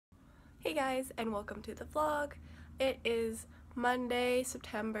Hey guys, and welcome to the vlog. It is Monday,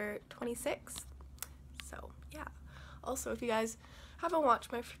 September 26th. So yeah. Also, if you guys haven't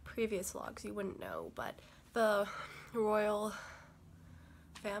watched my previous vlogs, you wouldn't know, but the royal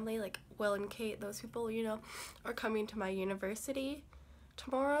family, like Will and Kate, those people, you know, are coming to my university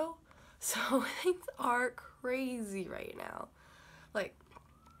tomorrow. So things are crazy right now. Like,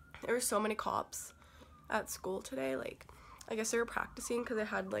 there were so many cops at school today. Like, I guess they were practicing because they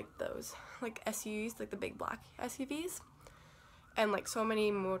had like those like SUVs, like the big black SUVs, and like so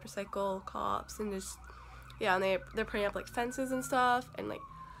many motorcycle cops, and just yeah, and they're putting up like fences and stuff, and like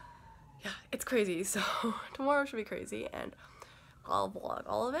yeah, it's crazy. So tomorrow should be crazy, and I'll vlog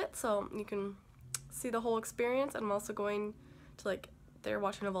all of it so you can see the whole experience. And I'm also going to, like, they're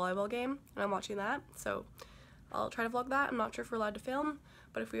watching a volleyball game and I'm watching that, so I'll try to vlog that. I'm not sure if we're allowed to film,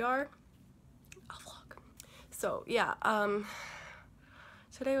 but if we are, I'll vlog. So yeah,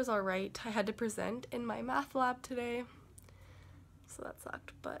 today was alright. I had to present in my math lab today, so that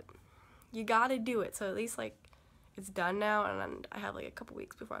sucked, but you gotta do it. So at least like it's done now, and then I have like a couple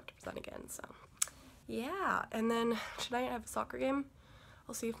weeks before I have to present again, so yeah. And then tonight I have a soccer game.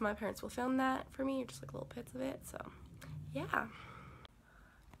 I'll see if my parents will film that for me, or just like little bits of it, so yeah.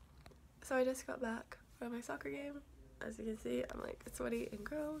 So I just got back from my soccer game. As you can see, I'm like sweaty and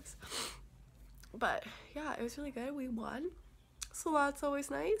gross. But yeah, it was really good. We won, so that's always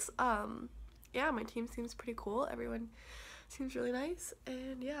nice. Yeah, my team seems pretty cool. Everyone seems really nice,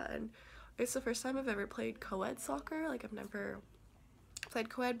 and yeah, and it's the first time I've ever played co-ed soccer. Like, I've never played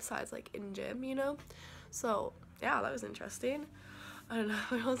co-ed besides like in gym, you know. So yeah, that was interesting. And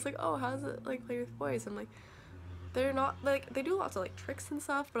I was like, oh, how's it like play with boys? I'm like, they're not like, they do lots of like tricks and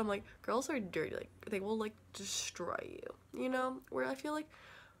stuff, but I'm like, girls are dirty. Like, they will like destroy you, you know. Where I feel like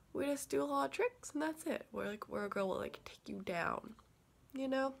we just do a lot of tricks and that's it. Where a girl will like take you down, you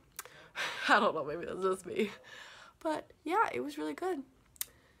know. I don't know, maybe that's just me, but yeah, it was really good.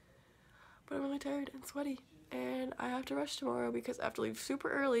 But I'm really tired and sweaty, and I have to rush tomorrow because I have to leave super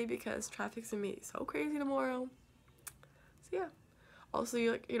early because traffic's gonna be so crazy tomorrow. So yeah. Also,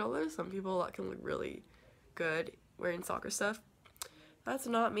 you know, there's some people that can look really good wearing soccer stuff. That's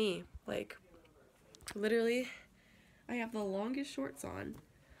not me. Like, literally, I have the longest shorts on.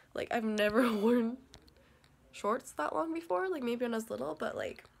 Like, I've never worn shorts that long before. Like, maybe when I was little, but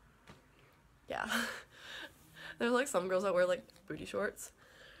like, yeah. There's like some girls that wear like booty shorts,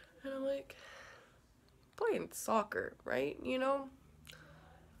 and I'm like, playing soccer, right? You know,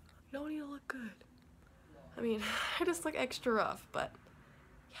 you don't need to look good. I mean, I just look extra rough, but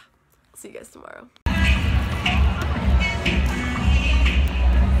yeah. I'll see you guys tomorrow.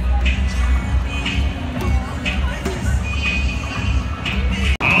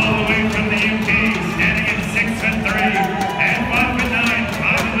 All the way from the UK, standing at 6'3" and 5'9",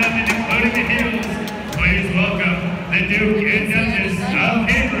 5'11", including the heels, please welcome the Duke and Duchess of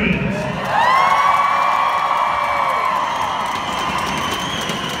Cambridge.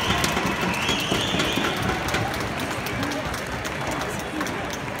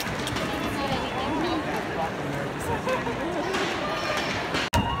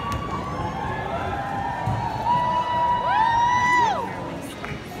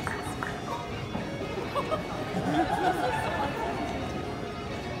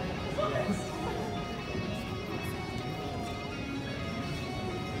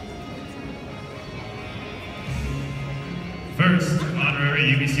 First,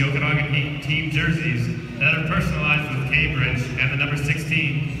 honorary UBC Okanagan Heat team jerseys that are personalized with Cambridge and the number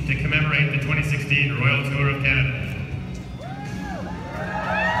 16 to commemorate the 2016 Royal Tour of Canada.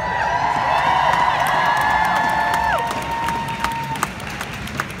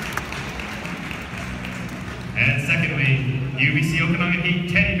 And secondly, UBC Okanagan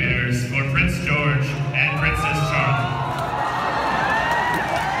Heat teddy bears for Prince George and Princess Charlotte.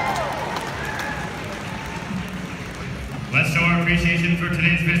 Let's show our appreciation for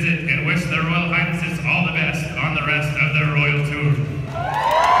today's visit and wish their Royal Highnesses all the best on the rest of their royal tour.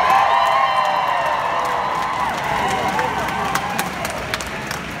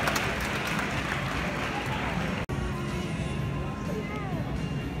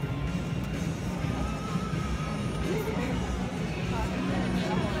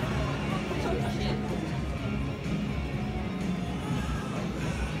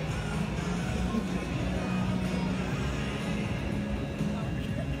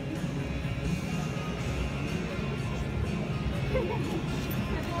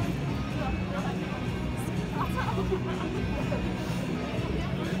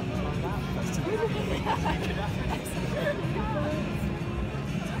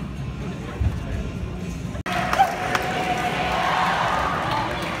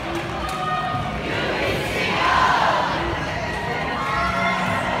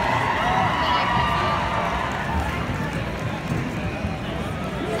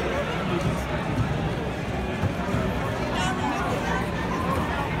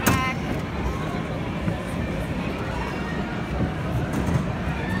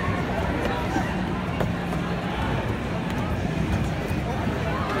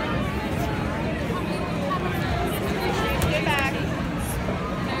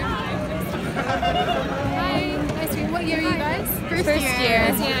 First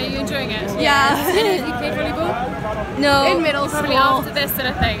year. Yeah, are you enjoying it? Yeah. You play volleyball? No. In middle Probably school. after this sort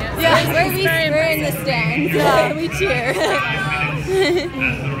of thing. We're in the stands. Yeah. We cheer. 5 minutes.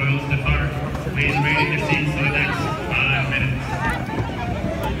 As the Royals depart, please ready your seats for the next 5 minutes.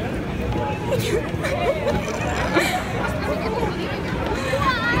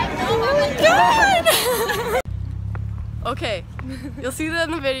 Okay, you'll see that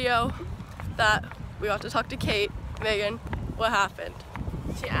in the video that we have to talk to Kate. Megan, what happened?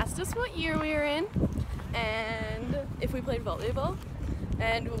 She asked us what year we were in and if we played volleyball.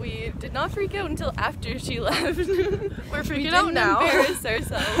 And we did not freak out until after she left. We're freaking out now. Embarrass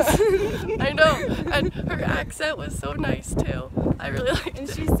ourselves. I know, and her accent was so nice too. I really liked And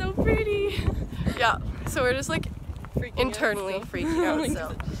it. she's so pretty. Yeah, so we're just like Freaking internally out still. freaking out Like,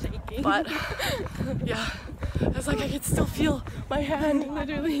 still. shaking. But yeah, I was like, I can still feel my hand.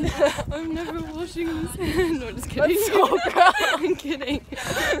 Literally, I'm never washing this hand. No, just kidding. That's so gross. I'm kidding.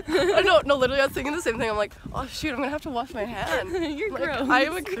 I know, no, literally I was thinking the same thing. I'm like, oh shoot, I'm gonna have to wash my hand. You're Like, gross. I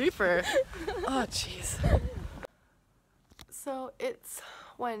am a creeper. Oh jeez. So it's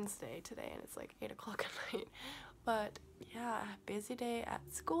Wednesday today and it's like 8 o'clock at night. But yeah, busy day at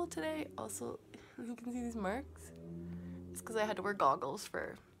school today. Also, you can see these marks. It's because I had to wear goggles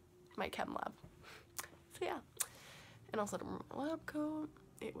for my chem lab. So yeah. And also to remove my lab coat.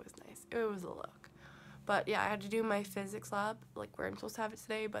 It was nice. It was a look. But yeah, I had to do my physics lab, like where I'm supposed to have it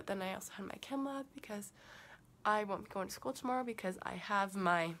today, but then I also had my chem lab because I won't be going to school tomorrow because I have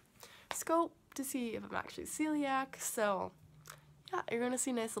my scope to see if I'm actually celiac. So yeah, you're gonna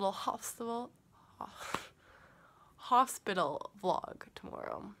see a nice little hospital vlog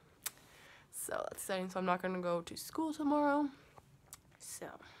tomorrow. So that's exciting. So I'm not gonna go to school tomorrow. So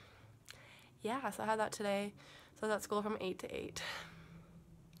yeah, so I had that today. So I was at school from 8 to 8.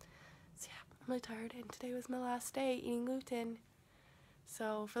 So yeah, I'm really tired and today was my last day eating gluten.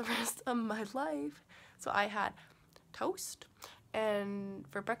 So for the rest of my life, so I had toast and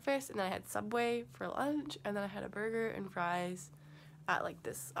for breakfast, and then I had Subway for lunch, and then I had a burger and fries at like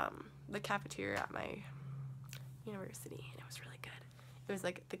this the cafeteria at my university, and it was really good. It was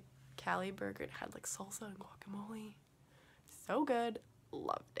like the Cali burger. It had like salsa and guacamole. So good.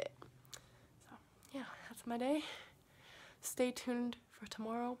 Loved it. So yeah, that's my day. Stay tuned for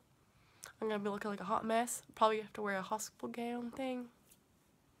tomorrow. I'm gonna be looking like a hot mess. Probably have to wear a hospital gown thing.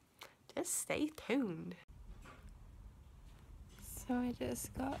 Just stay tuned. So I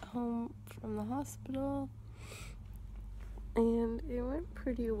just got home from the hospital and it went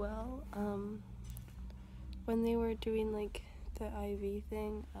pretty well. When they were doing like the IV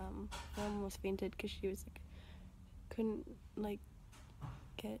thing, I almost fainted because she was like couldn't like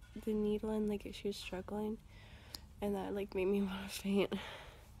get the needle in, like she was struggling, and that like made me want to faint.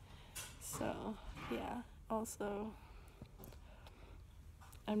 So yeah, also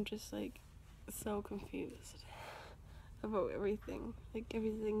I'm just like so confused about everything. Like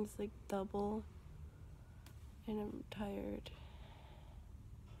everything's like double and I'm tired.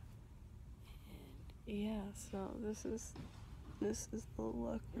 And yeah, so this is the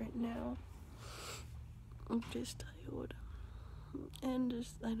look right now. I'm just tired. And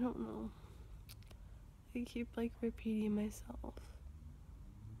just, I don't know. I keep like repeating myself.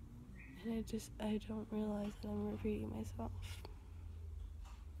 And I don't realize that I'm repeating myself.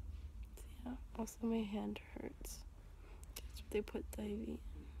 So yeah, also my hand hurts. That's what they put the IV in.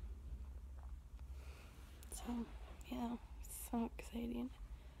 So yeah, it's so exciting.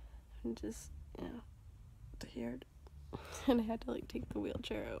 I'm just, tired. And I had to like take the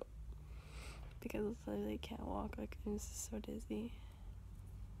wheelchair out because I like can't walk, like I'm just so dizzy.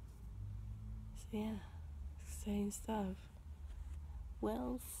 So yeah, exciting stuff.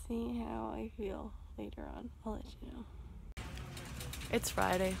 We'll see how I feel later on. I'll let you know. It's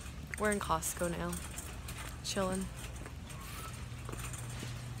Friday. We're in Costco now. Chilling.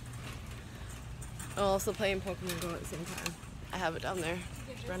 I'm also playing Pokemon Go at the same time. I have it down there.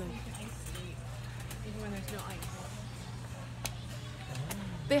 It's running. Even when there's no ice.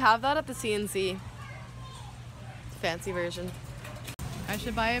 They have that at the CNC. Fancy version. I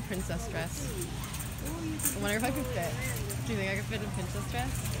should buy a princess dress. I wonder if I could fit. Do you think I could fit in a princess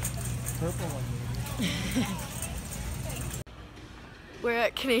dress? Purple one. We're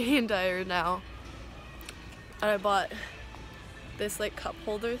at Canadian Tire now. And I bought this like cup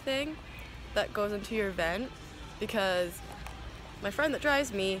holder thing that goes into your vent because my friend that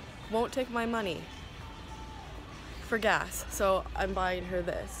drives me won't take my money for gas, so I'm buying her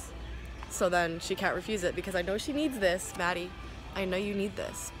this. So then she can't refuse it because I know she needs this. Maddie, I know you need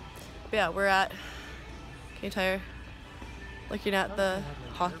this. But yeah, we're at Canadian Tire looking at the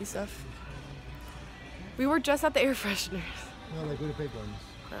hockey stuff. We were just at the air fresheners. No, like Winnipeg ones.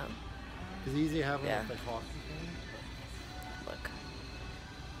 No. Because they usually have them Yeah. with like hockey thing. Look.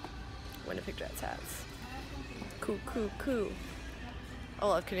 Winnipeg Jets hats. Cool, cool, cool. I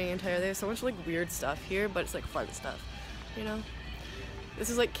love Canadian Tire. They have so much like weird stuff here, but it's like fun stuff, you know? This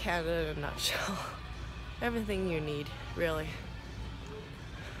is like Canada in a nutshell. Everything you need, really.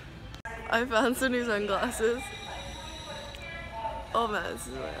 I found some new sunglasses. Oh man, this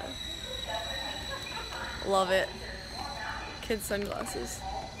is my love it. Kids sunglasses.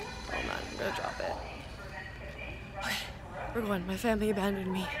 Oh man, I'm gonna drop it. Okay, we're going. My family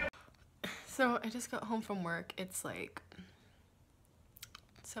abandoned me. So I just got home from work. It's like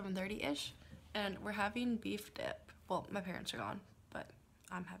 7:30-ish, and we're having beef dip. Well, my parents are gone, but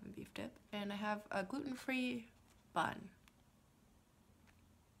I'm having beef dip, and I have a gluten-free bun.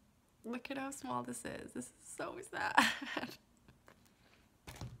 Look at how small this is. This is so sad.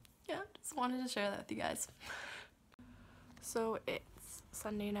 Yeah, just wanted to share that with you guys. So it's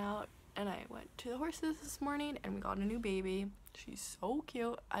Sunday now, and I went to the horses this morning, and we got a new baby. She's so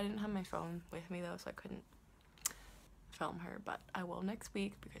cute. I didn't have my phone with me though, so I couldn't film her, but I will next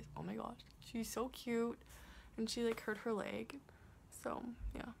week because oh my gosh, she's so cute, and she like hurt her leg. So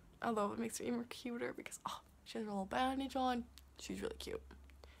yeah, although it makes her even cuter because oh, she has a little bandage on. She's really cute.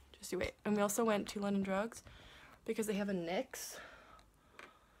 Just you wait. And we also went to London Drugs because they have a NYX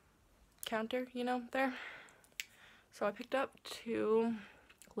counter, you know, there. So I picked up 2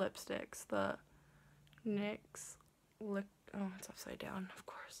 lipsticks. The NYX oh, it's upside down, of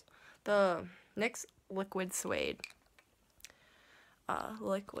course. The NYX Liquid Suede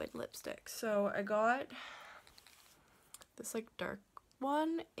liquid lipstick. So I got this like dark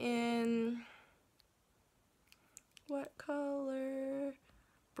one in what color?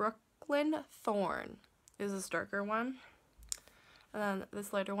 Brooklyn Thorn is this darker one. And then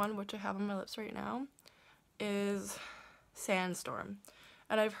this lighter one, which I have on my lips right now, is Sandstorm.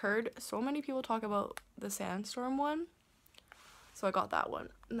 And I've heard so many people talk about the Sandstorm one. So I got that one.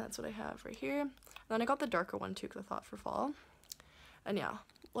 And that's what I have right here. And then I got the darker one too because I thought for fall. And yeah,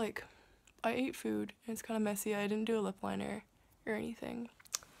 like, I ate food. And it's kind of messy. I didn't do a lip liner or anything.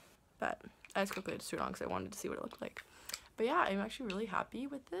 But I just quickly just threw it on because I wanted to see what it looked like. But yeah, I'm actually really happy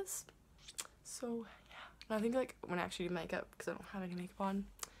with this. So and I think like when I actually do makeup, because I don't have any makeup on,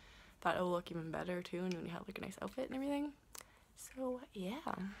 that it'll look even better too, and when you have like a nice outfit and everything. So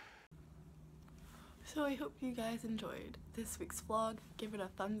yeah. So I hope you guys enjoyed this week's vlog. Give it a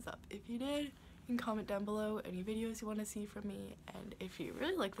thumbs up if you did. You can comment down below any videos you want to see from me, and if you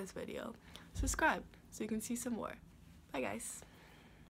really like this video, subscribe so you can see some more. Bye guys.